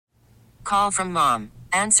Call from mom.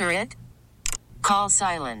 Answer it. Call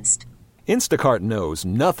silenced. Instacart knows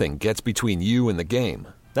nothing gets between you and the game.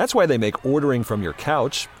 That's why they make ordering from your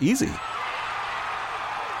couch easy.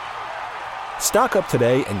 Stock up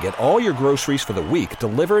today and get all your groceries for the week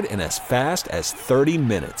delivered in as fast as 30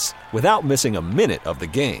 minutes without missing a minute of the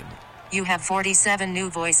game. You have 47 new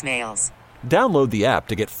voicemails. Download the app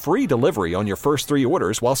to get free delivery on your first 3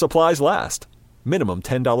 orders while supplies last. Minimum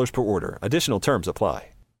 $10 per order. Additional terms apply.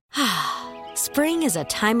 Spring is a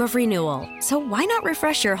time of renewal, so why not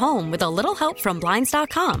refresh your home with a little help from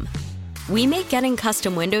Blinds.com? We make getting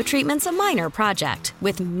custom window treatments a minor project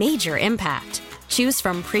with major impact. Choose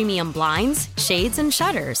from premium blinds, shades, and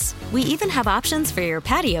shutters. We even have options for your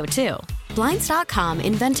patio, too. Blinds.com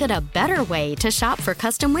invented a better way to shop for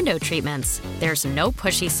custom window treatments. There's no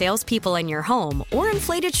pushy salespeople in your home or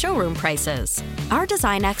inflated showroom prices. Our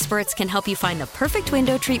design experts can help you find the perfect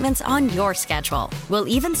window treatments on your schedule. We'll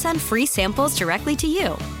even send free samples directly to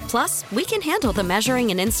you. Plus, we can handle the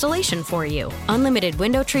measuring and installation for you. Unlimited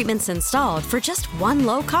window treatments installed for just one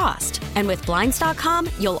low cost. And with Blinds.com,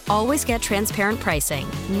 you'll always get transparent pricing.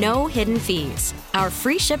 No hidden fees. Our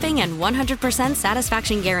free shipping and 100%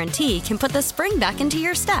 satisfaction guarantee can put the spring back into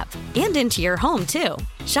your step and into your home, too.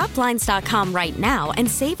 Shop Blinds.com right now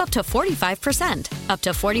and save up to 45%. Up to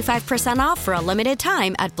 45% off for a limited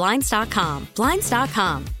time at Blinds.com.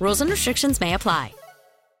 Blinds.com. Rules and restrictions may apply.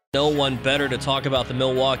 No one better to talk about the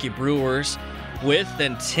Milwaukee Brewers with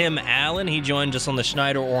than Tim Allen. He joined us on the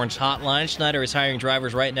Schneider Orange Hotline. Schneider is hiring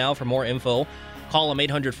drivers right now. For more info, call them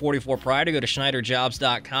 844-PRIDE or go to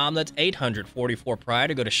SchneiderJobs.com. That's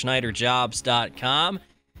 844-PRIDE or go to SchneiderJobs.com.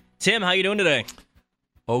 Tim, how you doing today?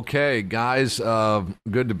 Okay, guys,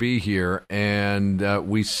 good to be here. And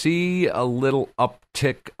we see a little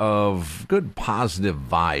uptick of good positive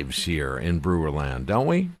vibes here in Brewerland, don't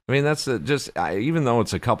we? I mean, that's even though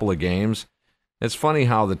it's a couple of games, it's funny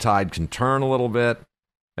how the tide can turn a little bit.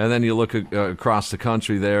 And then you look across the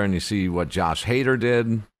country there and you see what Josh Hader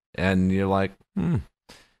did. And you're like,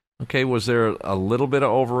 okay, was there a little bit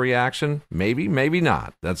of overreaction? Maybe, maybe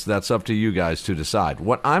not. That's up to you guys to decide.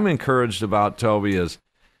 What I'm encouraged about, Toby, is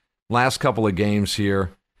last couple of games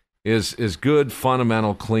here is good,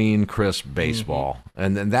 fundamental, clean, crisp baseball.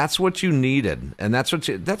 Mm-hmm. And that's what you needed. And that's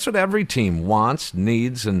what every team wants,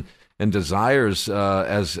 needs, and desires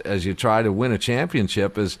as you try to win a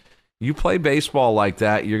championship is you play baseball like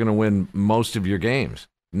that, you're going to win most of your games.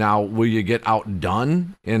 Now, will you get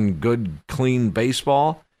outdone in good, clean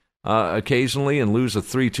baseball occasionally and lose a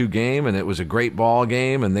 3-2 game and it was a great ball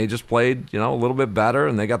game and they just played, a little bit better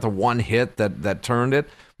and they got the one hit that turned it,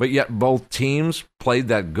 but yet both teams played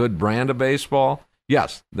that good brand of baseball?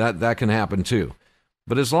 Yes, that can happen too.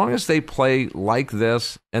 But as long as they play like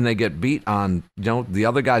this and they get beat on, the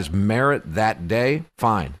other guy's merit that day,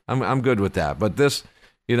 fine. I'm good with that. But this,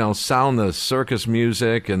 sound the circus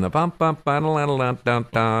music and the bum bum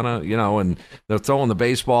and they're throwing the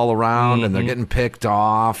baseball around and they're getting picked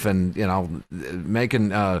off and making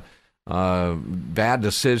bad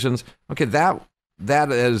decisions. Okay,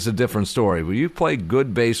 that is a different story. When you play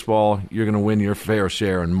good baseball, you're going to win your fair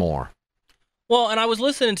share and more. Well, and I was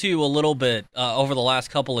listening to you a little bit over the last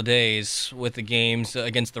couple of days with the games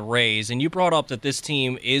against the Rays, and you brought up that this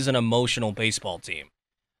team is an emotional baseball team.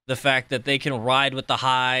 The fact that they can ride with the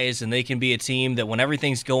highs and they can be a team that when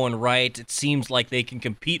everything's going right, it seems like they can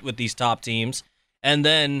compete with these top teams. And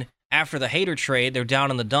then after the Hader trade, they're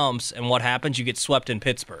down in the dumps, and what happens? You get swept in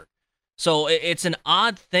Pittsburgh. So it's an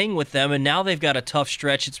odd thing with them, and now they've got a tough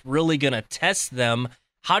stretch. It's really going to test them.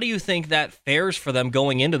 How do you think that fares for them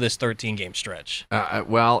going into this 13-game stretch?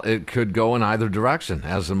 Well, it could go in either direction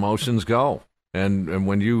as emotions go. And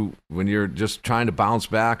when you're just trying to bounce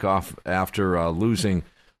back off after losing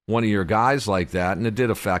one of your guys like that, and it did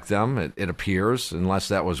affect them, it appears, unless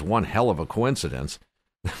that was one hell of a coincidence,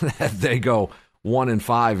 that they go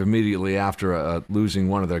 1-5 immediately after losing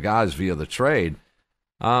one of their guys via the trade.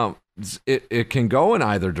 It can go in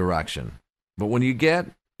either direction. But when you get,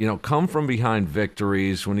 come from behind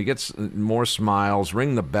victories, when you get more smiles,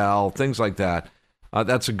 ring the bell, things like that,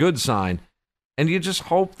 that's a good sign. And you just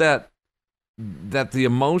hope that the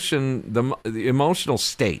emotional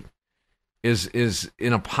state is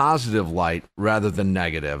in a positive light rather than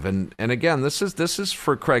negative. And again, this is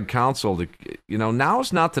for Craig Counsell to, now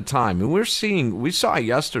is not the time. And we saw it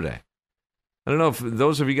yesterday. I don't know if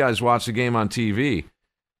those of you guys watched the game on TV.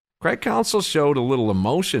 Craig Counsell showed a little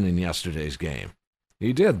emotion in yesterday's game.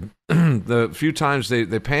 He did. The few times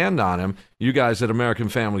they panned on him, you guys at American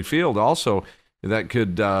Family Field also that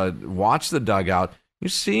could watch the dugout, you're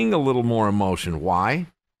seeing a little more emotion. Why?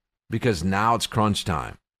 Because now it's crunch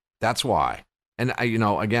time. That's why. And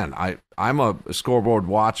again, I'm a scoreboard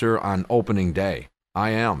watcher on opening day. I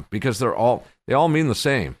am, because they all mean the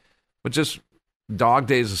same. But just dog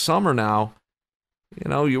days of summer now,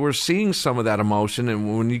 you were seeing some of that emotion,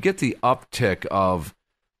 and when you get the uptick of,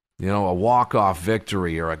 a walk-off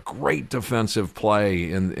victory or a great defensive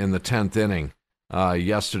play in the 10th inning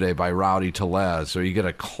yesterday by Rowdy Tellez, or you get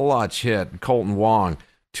a clutch hit, Colton Wong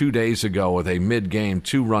 2 days ago with a mid-game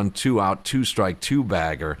 2-run, 2-out, 2-strike,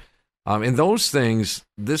 2-bagger. And those things,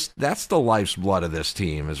 that's the life's blood of this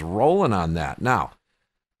team, is rolling on that. Now,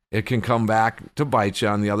 it can come back to bite you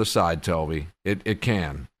on the other side, Toby. It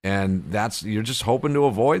can. And you're just hoping to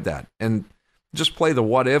avoid that. And just play the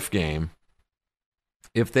what-if game.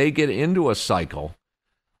 If they get into a cycle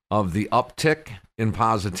of the uptick in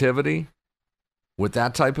positivity with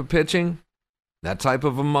that type of pitching, that type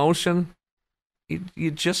of emotion,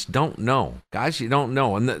 you just don't know. Guys, you don't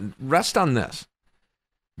know. And rest on this.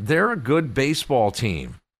 They're a good baseball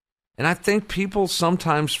team. And I think people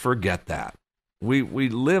sometimes forget that. We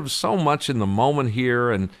live so much in the moment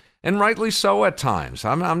here, and rightly so at times.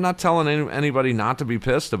 I'm not telling anybody not to be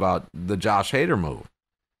pissed about the Josh Hader move.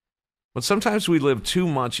 But sometimes we live too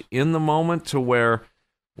much in the moment to where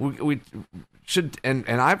we should, and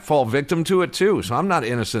I fall victim to it too, so I'm not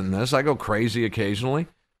innocent in this. I go crazy occasionally.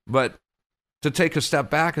 But to take a step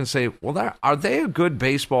back and say, well, are they a good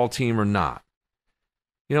baseball team or not?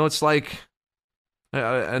 It's like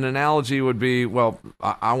an analogy would be, well,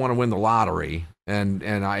 I want to win the lottery, and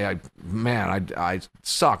I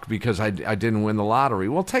suck because I didn't win the lottery.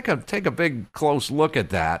 Well, take a big close look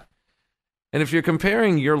at that, and if you're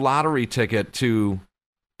comparing your lottery ticket to,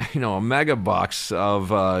 a mega bucks of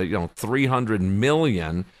 300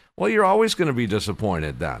 million, well, you're always going to be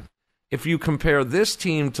disappointed then. If you compare this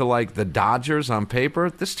team to like the Dodgers on paper,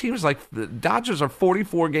 this team is like the Dodgers are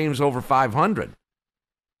 44 games over 500.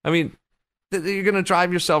 I mean, you're going to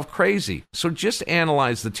drive yourself crazy. So just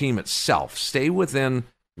analyze the team itself. Stay within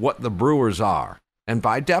what the Brewers are. And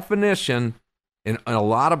by definition, in a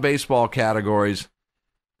lot of baseball categories,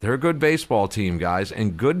 they're a good baseball team, guys.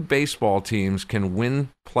 And good baseball teams can win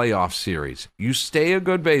playoff series. You stay a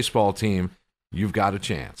good baseball team, you've got a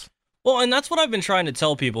chance. Well, and that's what I've been trying to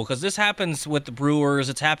tell people, because this happens with the Brewers.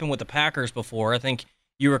 It's happened with the Packers before. I think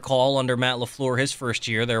you recall under Matt LaFleur, his first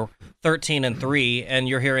year, they're 13-3, and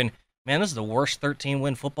you're hearing, man, this is the worst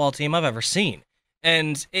 13-win football team I've ever seen.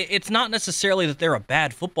 And it's not necessarily that they're a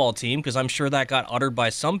bad football team, because I'm sure that got uttered by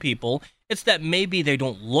some people. It's that maybe they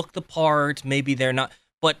don't look the part, maybe they're not,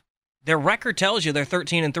 but their record tells you they're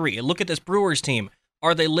 13-3. Look at this Brewers team.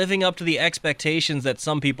 Are they living up to the expectations that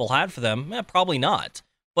some people had for them? Probably not.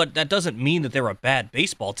 But that doesn't mean that they're a bad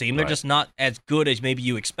baseball team. They're just not as good as maybe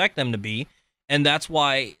you expect them to be. And that's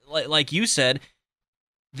why, like you said,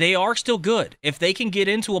 they are still good. If they can get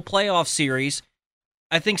into a playoff series,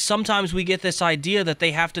 I think sometimes we get this idea that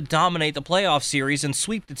they have to dominate the playoff series and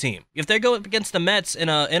sweep the team. If they go up against the Mets in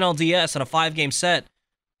a NLDS in a 5-game set,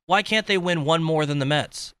 why can't they win one more than the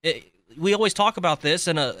Mets? We always talk about this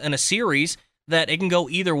in a series, that it can go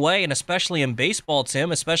either way, and especially in baseball,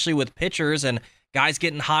 Tim, especially with pitchers and guys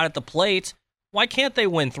getting hot at the plate, why can't they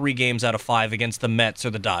win 3 games out of 5 against the Mets or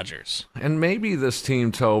the Dodgers? And maybe this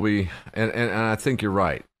team, Toby, and I think you're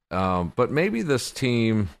right, but maybe this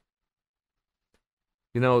team,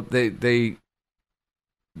 they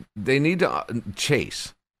need to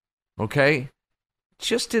chase, okay?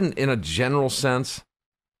 Just in a general sense,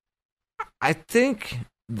 I think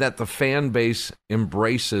that the fan base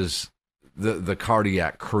embraces the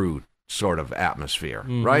cardiac crew sort of atmosphere,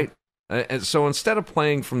 right? And so instead of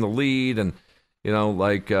playing from the lead and,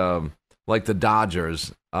 like the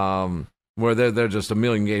Dodgers, where they're just a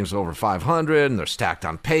million games over 500 and they're stacked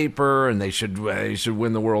on paper and they should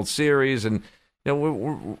win the World Series, and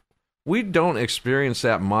we don't experience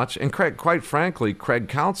that much. And quite frankly, Craig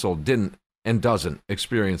Counsell didn't and doesn't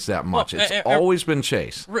experience that much. It's always been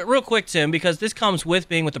chase. Real quick, Tim, because this comes with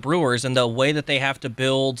being with the Brewers and the way that they have to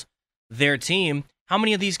build their team. How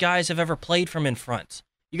many of these guys have ever played from in front?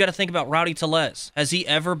 You got to think about Rowdy Tellez. Has he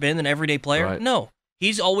ever been an everyday player? Right. No.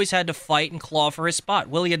 He's always had to fight and claw for his spot.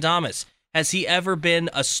 Willie Adames. Has he ever been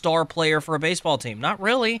a star player for a baseball team? Not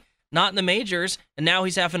really. Not in the majors. And now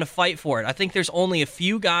he's having to fight for it. I think there's only a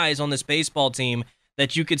few guys on this baseball team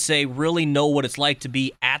that you could say really know what it's like to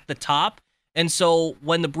be at the top. And so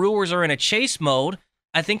when the Brewers are in a chase mode,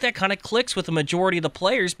 I think that kind of clicks with the majority of the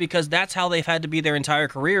players, because that's how they've had to be their entire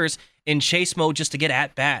careers, in chase mode just to get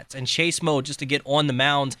at-bats, and chase mode just to get on the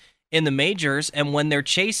mound in the majors. And when they're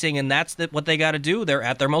chasing, and that's what they got to do, they're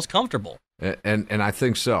at their most comfortable. And I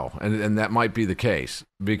think so. And that might be the case,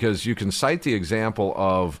 because you can cite the example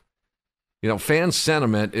of fan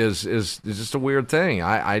sentiment is just a weird thing.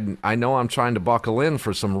 I know I'm trying to buckle in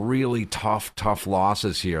for some really tough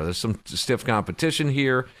losses here. There's some stiff competition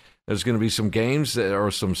here. There's going to be some games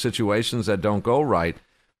or some situations that don't go right.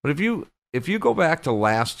 But if you go back to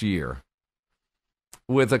last year,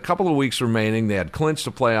 with a couple of weeks remaining, they had clinched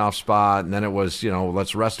a playoff spot, and then it was,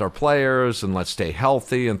 let's rest our players and let's stay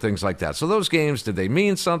healthy and things like that. So those games, did they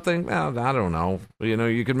mean something? Well, I don't know.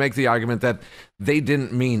 You could make the argument that they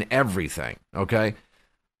didn't mean everything, okay?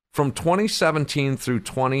 From 2017 through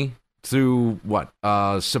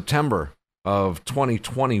September of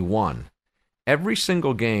 2021, every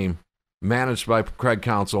single game managed by Craig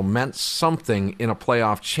Counsell meant something in a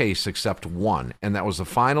playoff chase except one, and that was the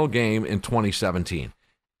final game in 2017.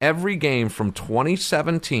 Every game from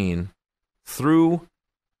 2017 through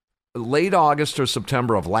late August or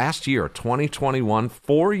September of last year, 2021,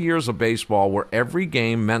 4 years of baseball where every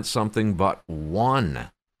game meant something but one.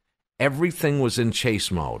 Everything was in chase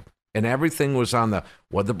mode, and everything was on the,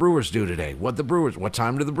 what'd the Brewers do today? What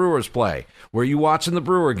time do the Brewers play? Were you watching the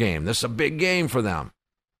Brewer game? This is a big game for them.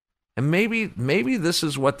 And maybe this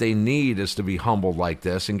is what they need, is to be humbled like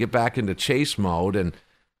this and get back into chase mode. And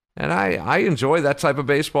I enjoy that type of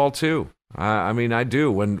baseball too. I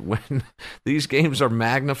do. When these games are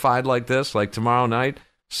magnified like this, like tomorrow night,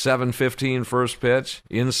 7:15 first pitch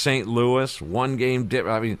in St. Louis, one game dip.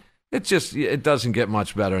 It doesn't get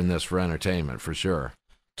much better than this for entertainment, for sure.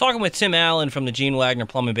 Talking with Tim Allen from the Gene Wagner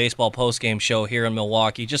Plumbing Baseball postgame show here in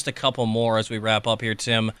Milwaukee. Just a couple more as we wrap up here,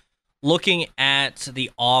 Tim. Looking at the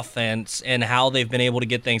offense and how they've been able to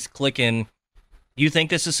get things clicking, do you think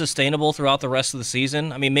this is sustainable throughout the rest of the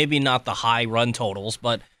season? I mean, maybe not the high run totals,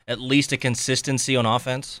 but at least a consistency on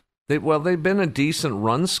offense? They've been a decent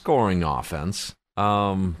run-scoring offense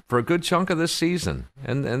for a good chunk of this season.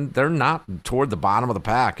 And they're not toward the bottom of the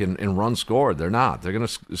pack in runs scored. They're not. They're going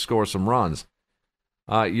to score some runs.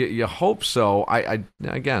 You hope so. I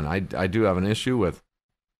do have an issue with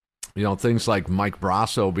things like Mike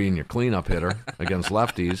Brasso being your cleanup hitter against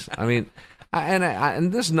lefties. I mean,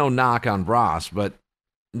 and this is no knock on Brass, but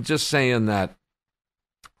just saying that,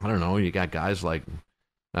 I don't know, you got guys like,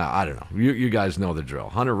 I don't know, you guys know the drill.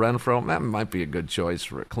 Hunter Renfroe, that might be a good choice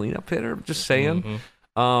for a cleanup hitter, just saying.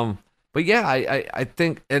 Mm-hmm. But yeah, I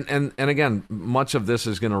think, and again, much of this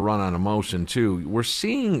is going to run on emotion too. We're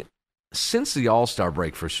seeing, since the All-Star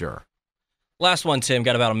break for sure. Last one, Tim,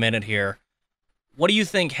 got about a minute here. What do you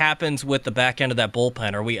think happens with the back end of that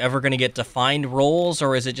bullpen? Are we ever going to get defined roles,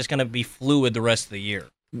 or is it just going to be fluid the rest of the year?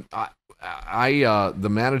 The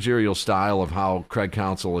managerial style of how Craig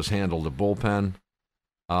Counsell has handled the bullpen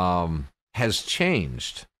has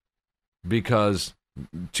changed because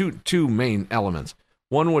two main elements.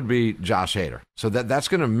 One would be Josh Hader, so that's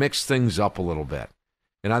going to mix things up a little bit,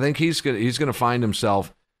 and I think he's going to find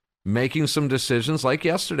himself making some decisions like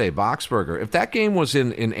yesterday, Boxberger. If that game was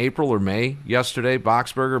in April or May yesterday,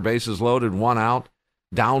 Boxberger, bases loaded, 1 out,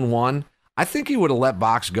 down 1, I think he would have let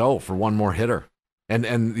Box go for one more hitter.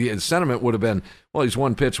 And the sentiment would have been, well, he's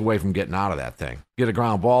one pitch away from getting out of that thing. Get a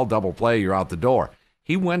ground ball, double play, you're out the door.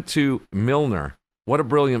 He went to Milner. What a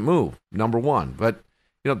brilliant move, number one. But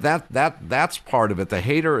that's part of it. The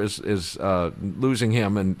Hader is losing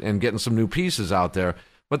him and getting some new pieces out there.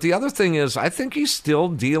 But the other thing is, I think he's still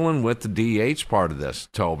dealing with the DH part of this,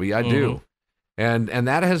 Toby. I do. And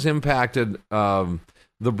that has impacted the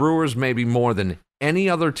Brewers maybe more than any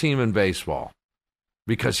other team in baseball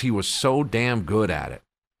because he was so damn good at it.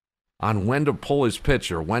 On when to pull his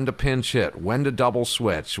pitcher, when to pinch hit, when to double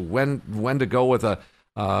switch, when to go with a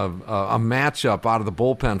matchup out of the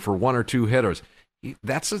bullpen for one or two hitters.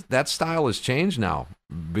 That style has changed now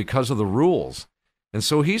because of the rules. And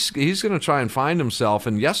so he's going to try and find himself,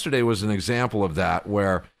 and yesterday was an example of that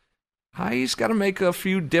where he's got to make a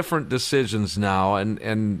few different decisions now,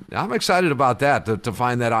 and I'm excited about that to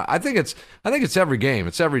find that out. I think it's every game,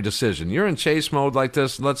 it's every decision. You're in chase mode like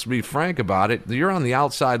this. Let's be frank about it. You're on the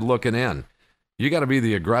outside looking in. You got to be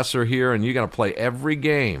the aggressor here, and you got to play every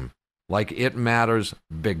game like it matters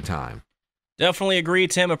big time. Definitely agree,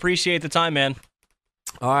 Tim. Appreciate the time, man.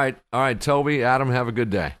 All right, Toby, Adam, have a good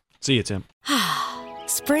day. See you, Tim.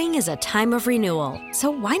 Spring is a time of renewal,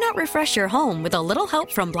 so why not refresh your home with a little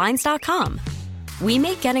help from Blinds.com? We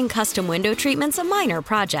make getting custom window treatments a minor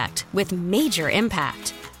project with major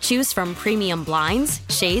impact. Choose from premium blinds,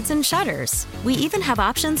 shades, and shutters. We even have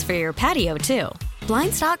options for your patio, too.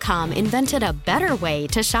 Blinds.com invented a better way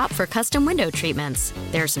to shop for custom window treatments.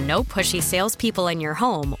 There's no pushy salespeople in your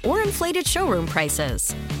home or inflated showroom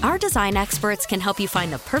prices. Our design experts can help you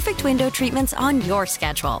find the perfect window treatments on your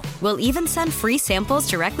schedule. We'll even send free samples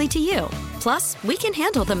directly to you. Plus, we can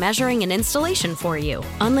handle the measuring and installation for you.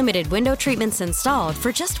 Unlimited window treatments installed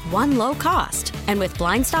for just one low cost. And with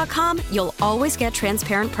Blinds.com, you'll always get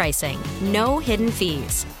transparent pricing. No hidden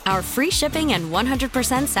fees. Our free shipping and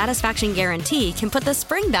 100% satisfaction guarantee can put the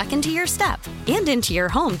spring back into your step and into your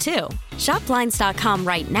home, too. Shop Blinds.com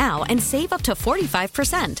right now and save up to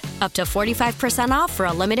 45%. Up to 45% off for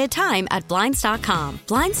a limited time at Blinds.com.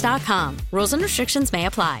 Blinds.com. Rules and restrictions may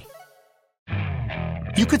apply.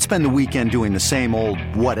 You could spend the weekend doing the same old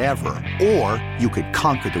whatever, or you could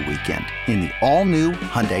conquer the weekend in the all-new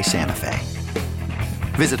Hyundai Santa Fe.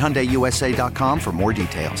 Visit HyundaiUSA.com for more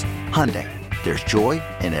details. Hyundai, there's joy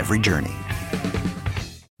in every journey.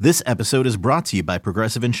 This episode is brought to you by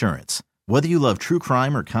Progressive Insurance. Whether you love true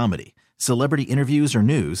crime or comedy, celebrity interviews or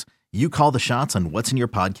news, you call the shots on what's in your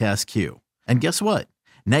podcast queue. And guess what?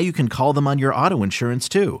 Now you can call them on your auto insurance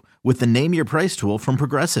too with the Name Your Price tool from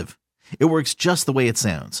Progressive. It works just the way it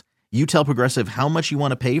sounds. You tell Progressive how much you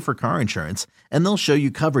want to pay for car insurance, and they'll show you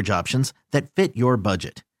coverage options that fit your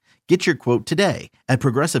budget. Get your quote today at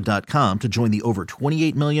Progressive.com to join the over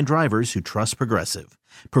 28 million drivers who trust Progressive.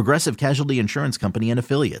 Progressive Casualty Insurance Company and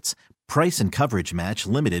Affiliates. Price and coverage match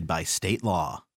limited by state law.